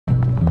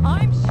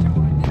I'm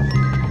sure this...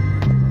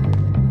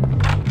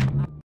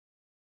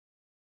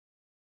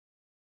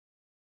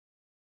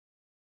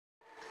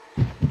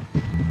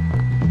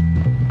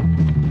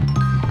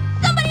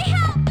 Somebody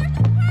help! There's a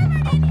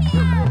pervert in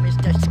here! Your room is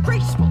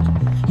disgraceful.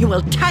 You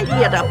will tidy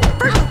it up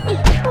first.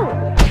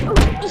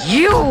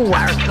 You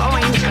are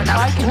going to the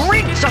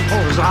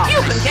principal's office.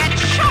 You can get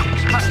shot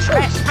for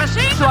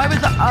trespassing! So I was,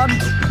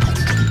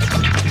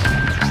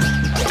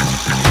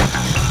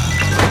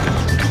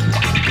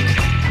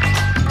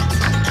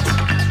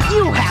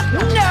 You have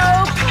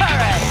no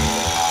courage.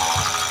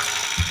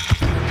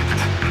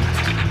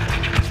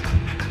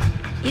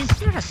 Is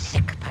there a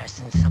sick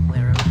person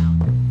somewhere around?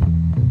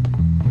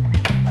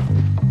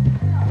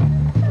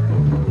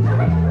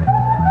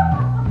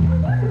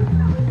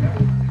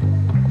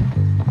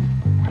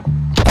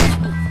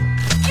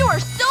 You are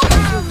so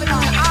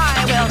juvenile!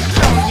 I will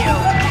show you.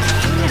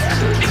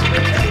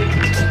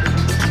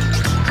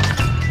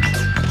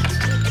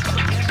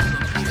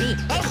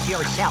 Behave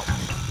yourself.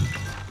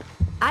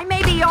 I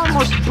may be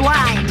almost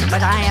blind,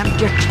 but I am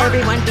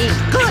determined to be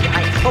good,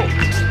 I hope.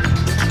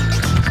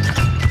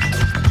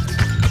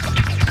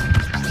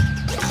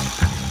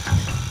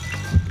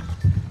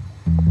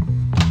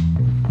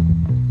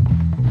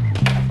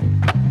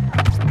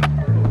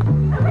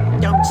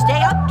 Don't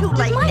stay up too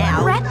late Does my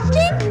now. breath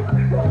stink?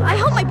 I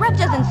hope my breath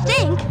doesn't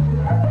stink.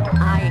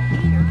 I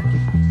hear.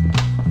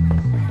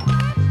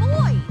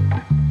 Boy!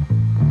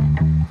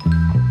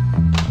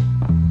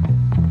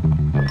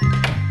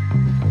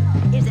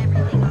 Is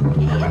everything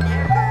okay in there,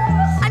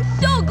 girls? I'm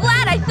so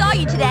glad I saw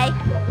you today.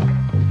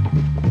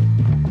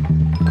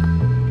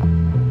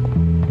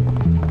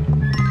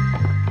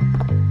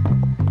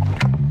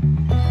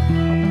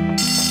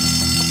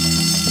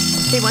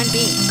 Everyone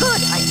being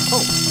good, I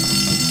hope.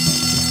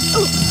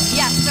 Ooh,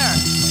 yes, sir.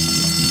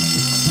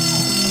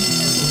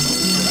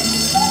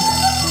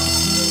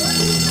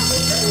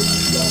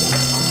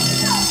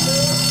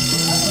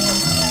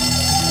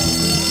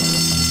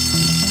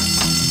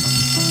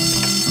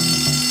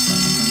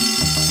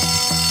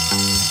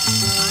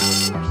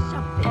 There's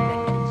something that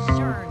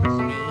concerns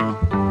me.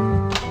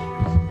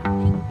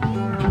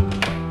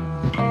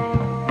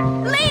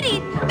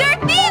 Ladies, there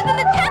are thieves in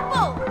the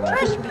temple!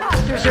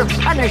 Trespassers are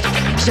punished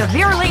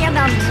severely and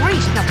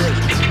unreasonably.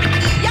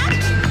 Yup!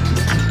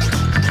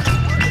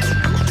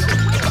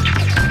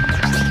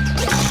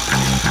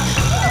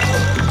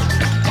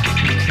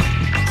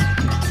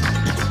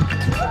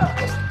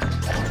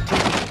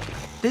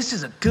 This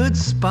is a good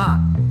spot.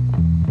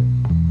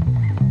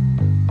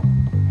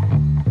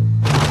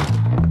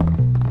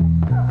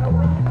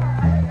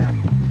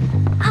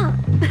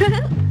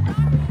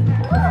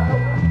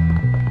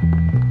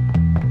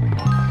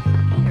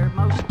 Hear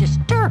most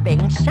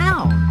disturbing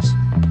sounds.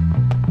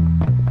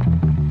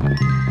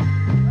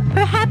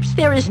 Perhaps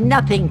there is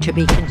nothing to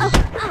be concerned.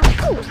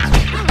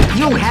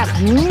 You have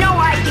no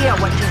idea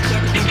what you're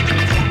getting into.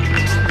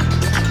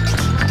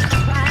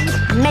 Crimes,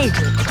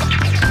 major crimes.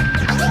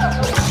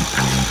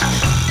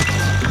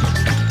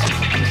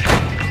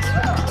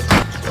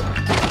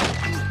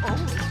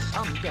 Only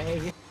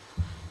someday.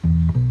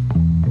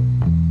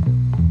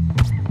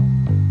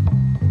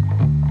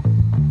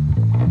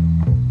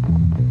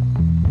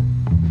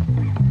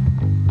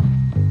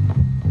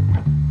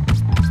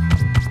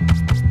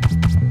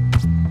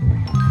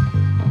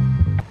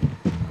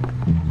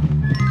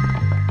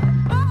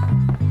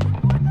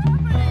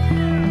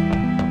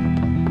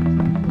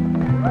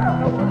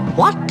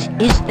 What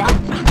is that?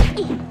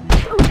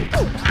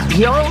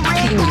 You'll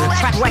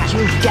regret what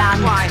you've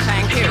done. Why,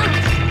 thank you.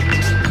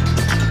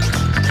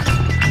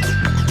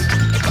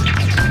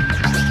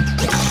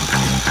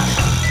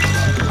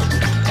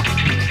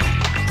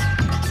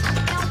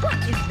 Now, what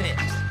is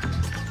this?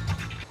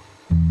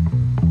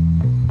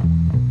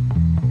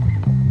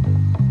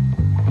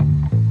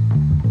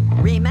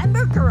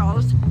 Remember,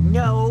 girls,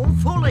 no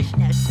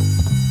foolishness.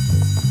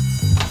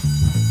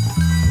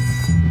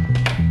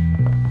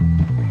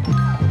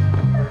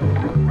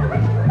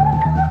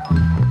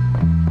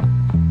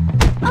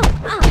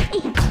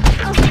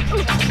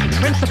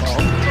 Principal.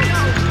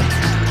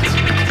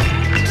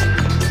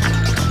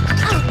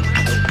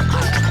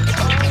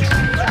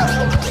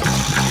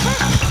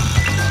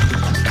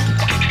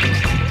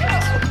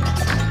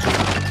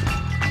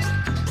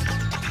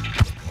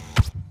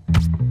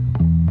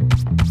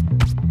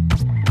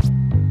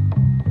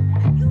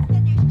 Have you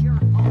finished your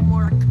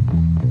homework?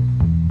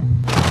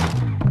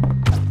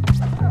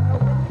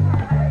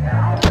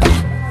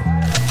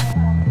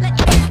 Let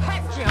me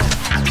catch you.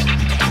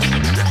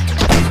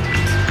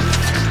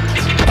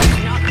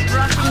 Not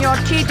brushing your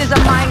teeth is a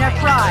minor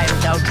crime,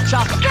 so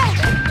just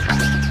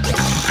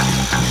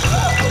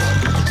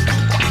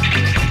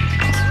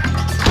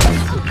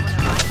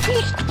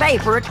Least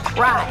favorite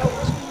crimes.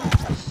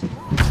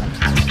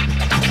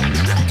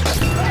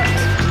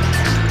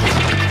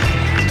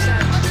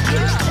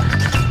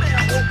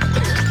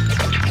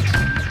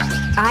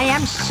 I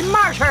am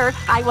smarter.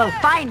 I will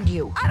find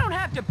you. I don't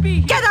have to be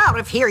here. Get out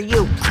of here,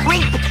 you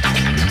creep!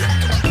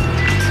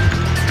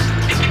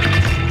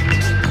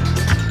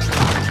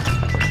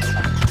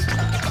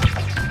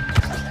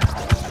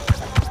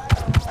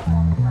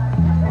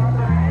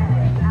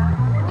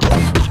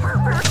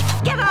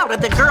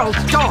 girl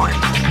Dawn.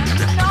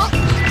 Not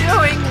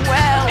doing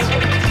well.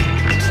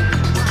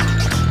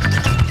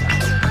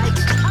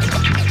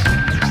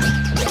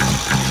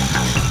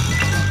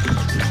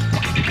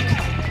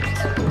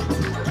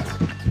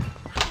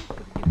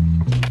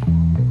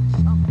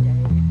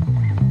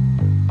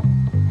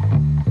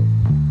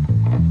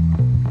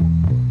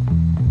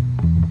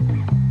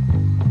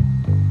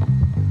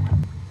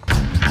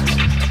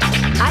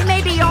 I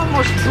may be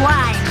almost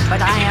blind,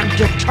 but I am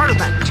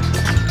determined.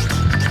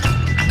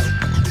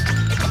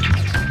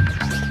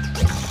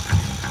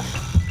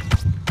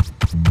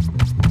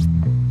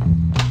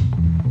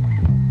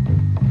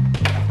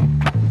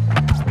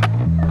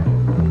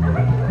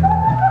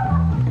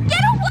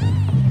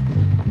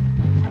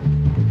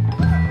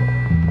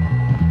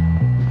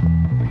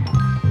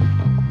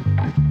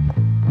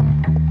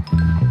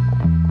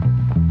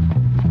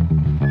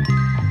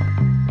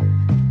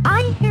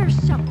 I hear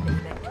something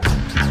that...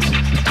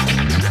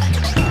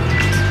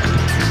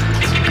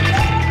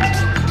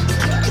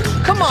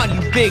 Come on,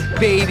 you big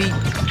baby.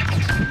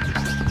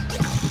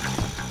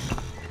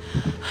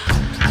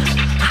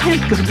 I'm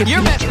going to You're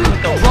be messing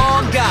with the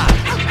wrong guy.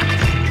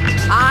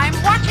 I'm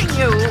watching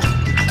you.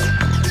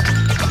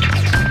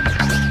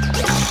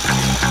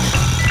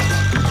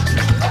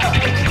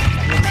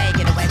 You may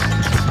get away with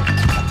it.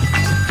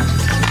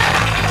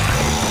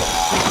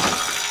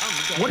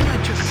 What did I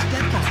just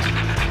step on?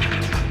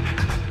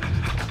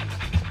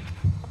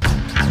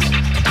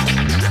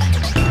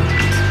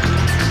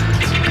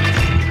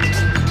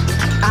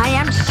 I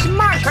am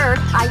smarter.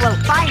 I will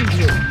find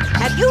you.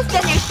 Have you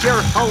finished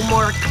your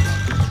homework?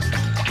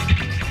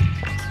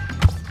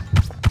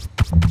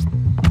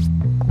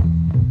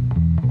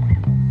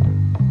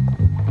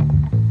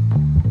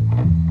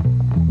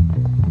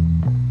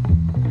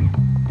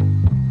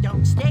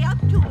 Don't stay up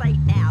too late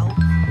now.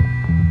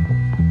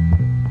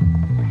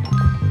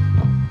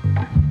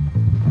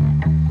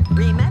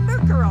 Remember,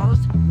 girls,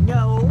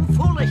 no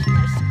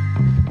foolishness.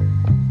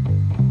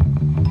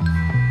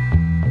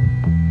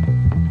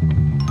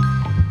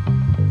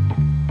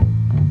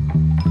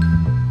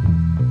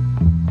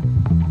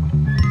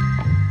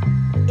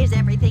 Is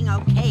everything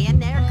okay in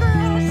there,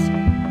 girls?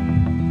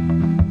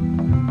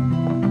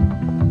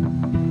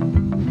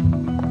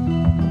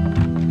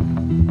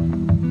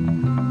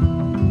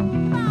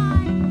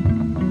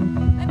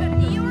 I better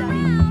see you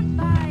around.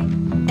 Bye.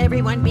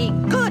 Everyone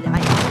being good, I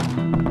hope.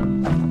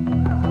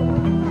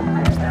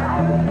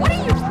 What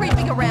are you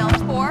creeping around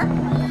for?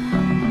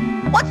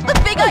 What's the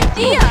big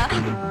idea?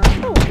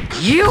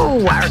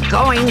 You are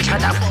going to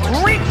the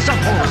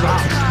principal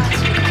room.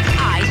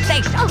 I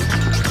say so.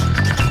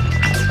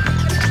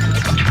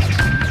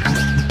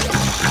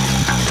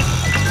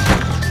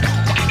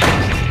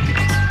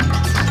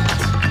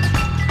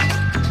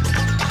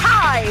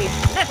 Hi,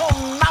 little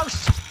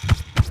mouse.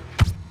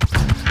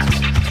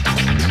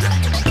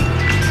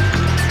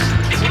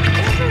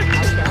 Whatever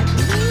does that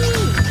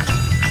mean?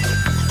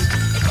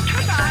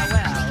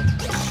 Well.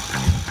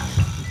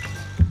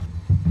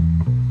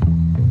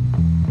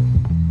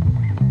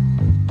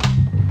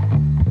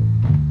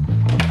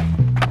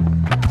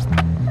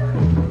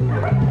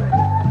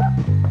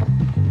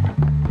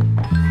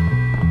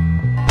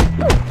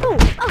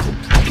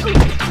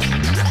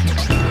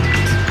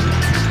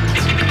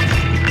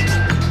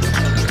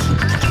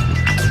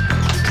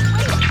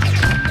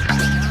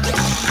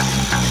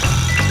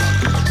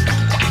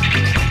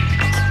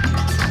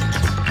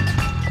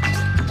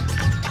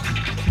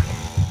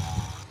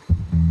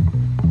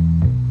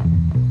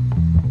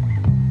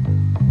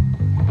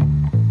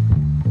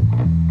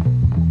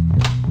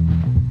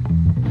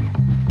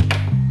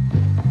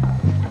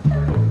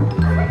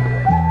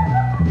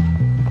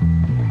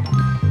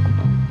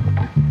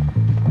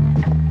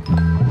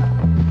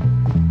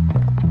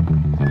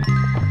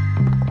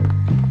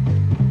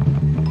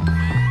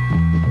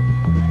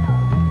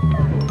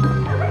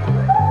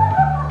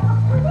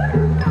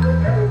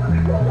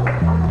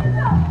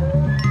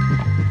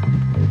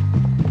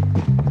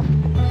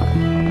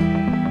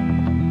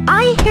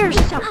 I hear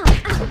something.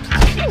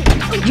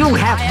 You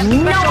have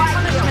no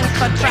idea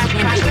For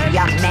trespassers,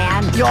 young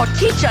man. your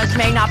teachers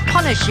may not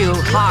punish you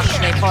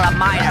harshly for a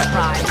minor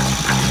crime.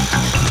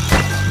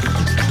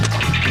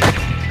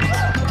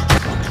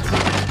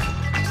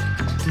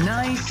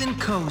 Nice and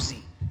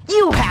cozy.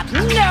 You have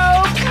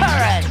no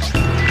courage.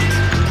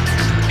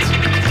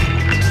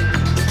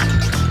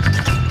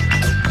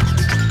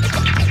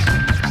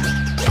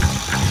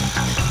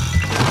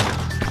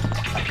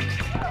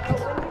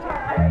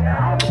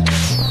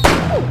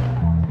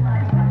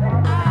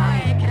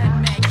 I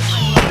can make it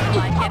look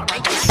like it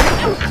right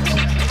now.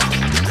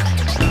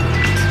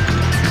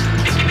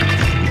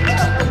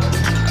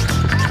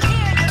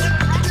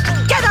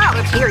 Get out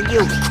of here,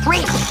 you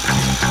creep!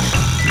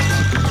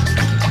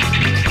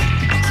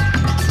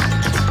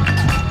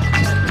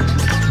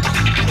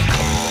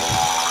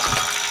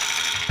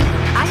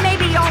 I may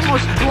be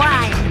almost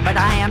blind, but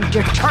I am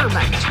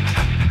determined.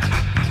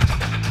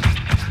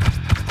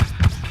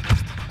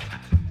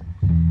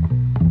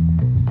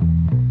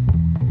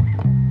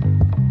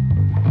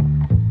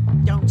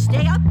 Don't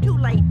stay up too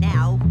late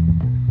now.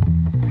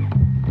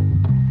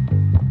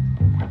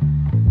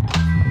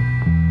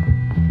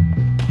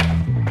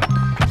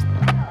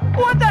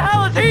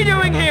 is he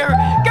doing here?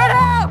 Get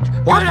out!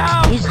 What Get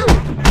out! is...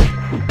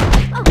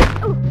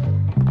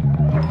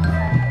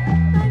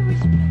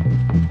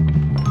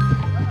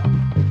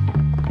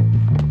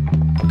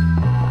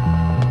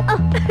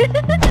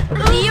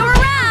 See you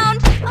around!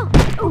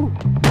 Oh!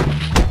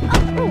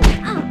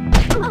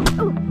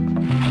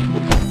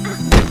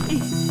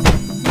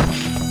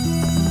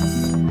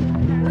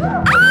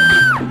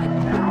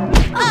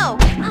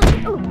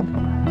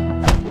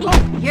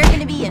 You're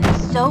gonna be in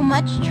so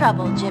much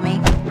trouble, Jimmy.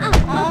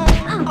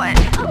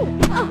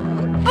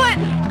 But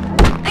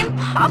I'm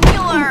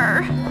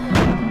popular.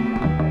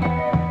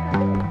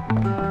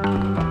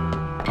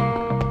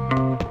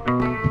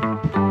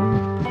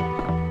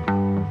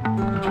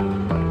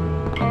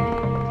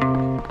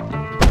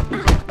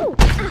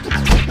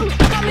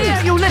 Come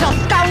here, you little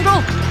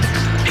scoundrel!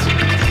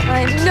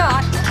 I'm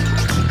not.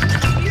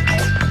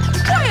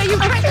 Why are you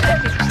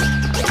trespassing?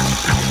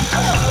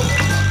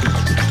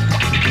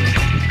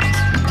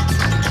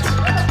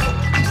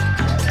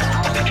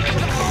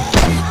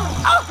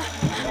 Oh,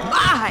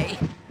 my!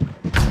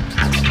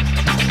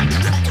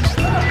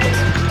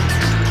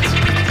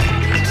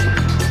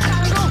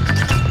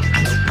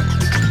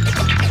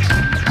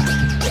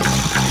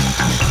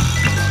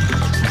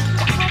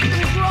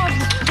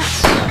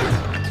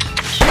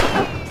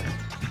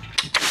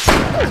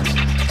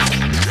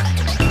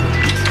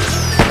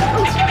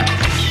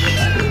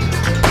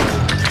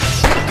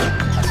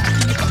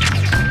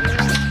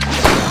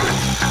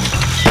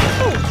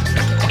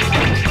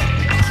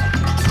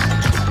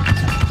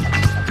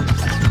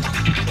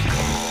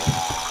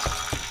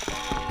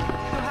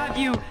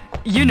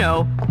 You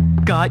know,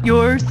 got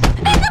yours? It's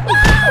a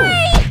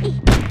pie!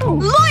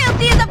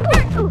 Loyalty is a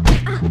part.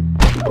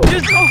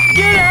 Just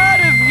get out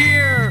of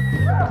here!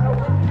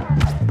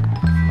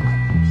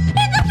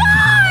 It's a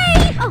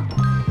pie!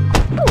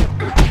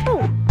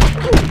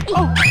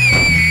 Ah!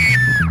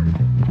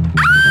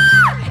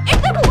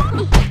 It's a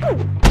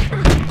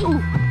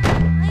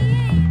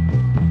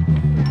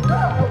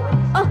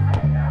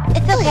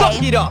It's okay.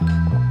 Suck it up!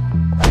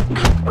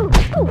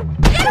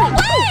 Get away!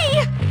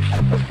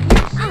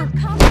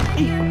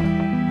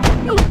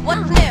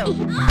 What's new?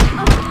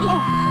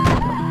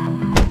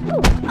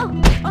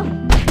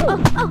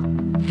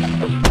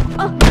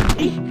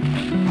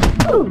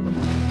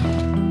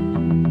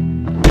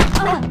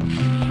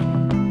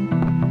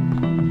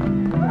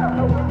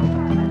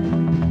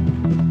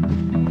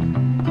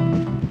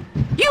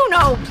 You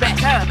know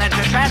better than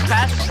to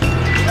trespass.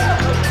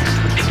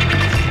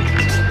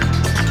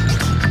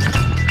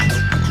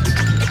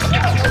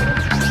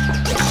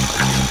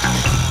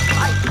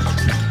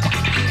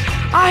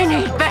 I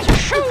need better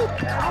shoes.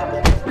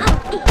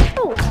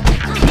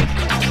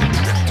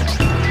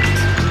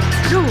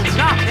 Do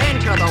not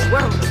enter the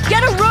world.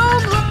 Get a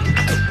room.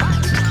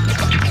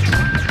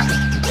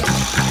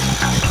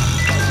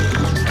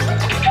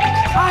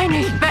 I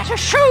need better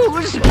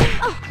shoes.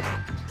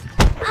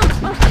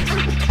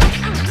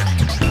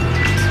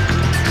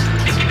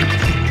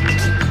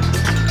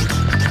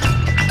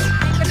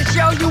 I'm going to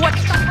show you what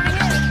suffering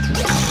is.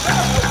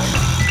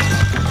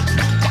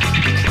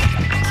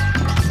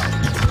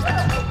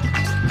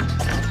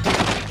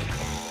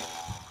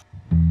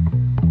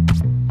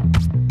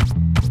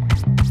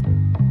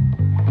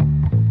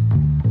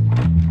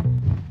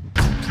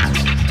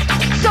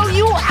 So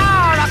you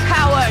are a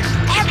coward.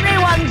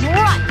 Everyone's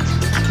right.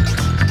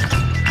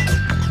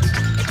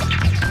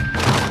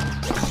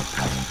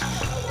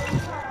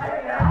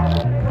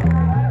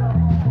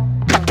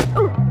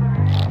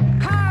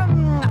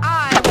 Come, I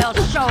will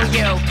show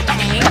you.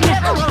 Pain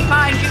never will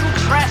find you,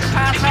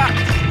 trespasser.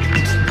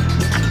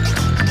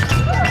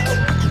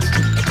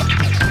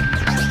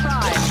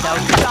 Crime, though,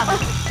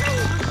 just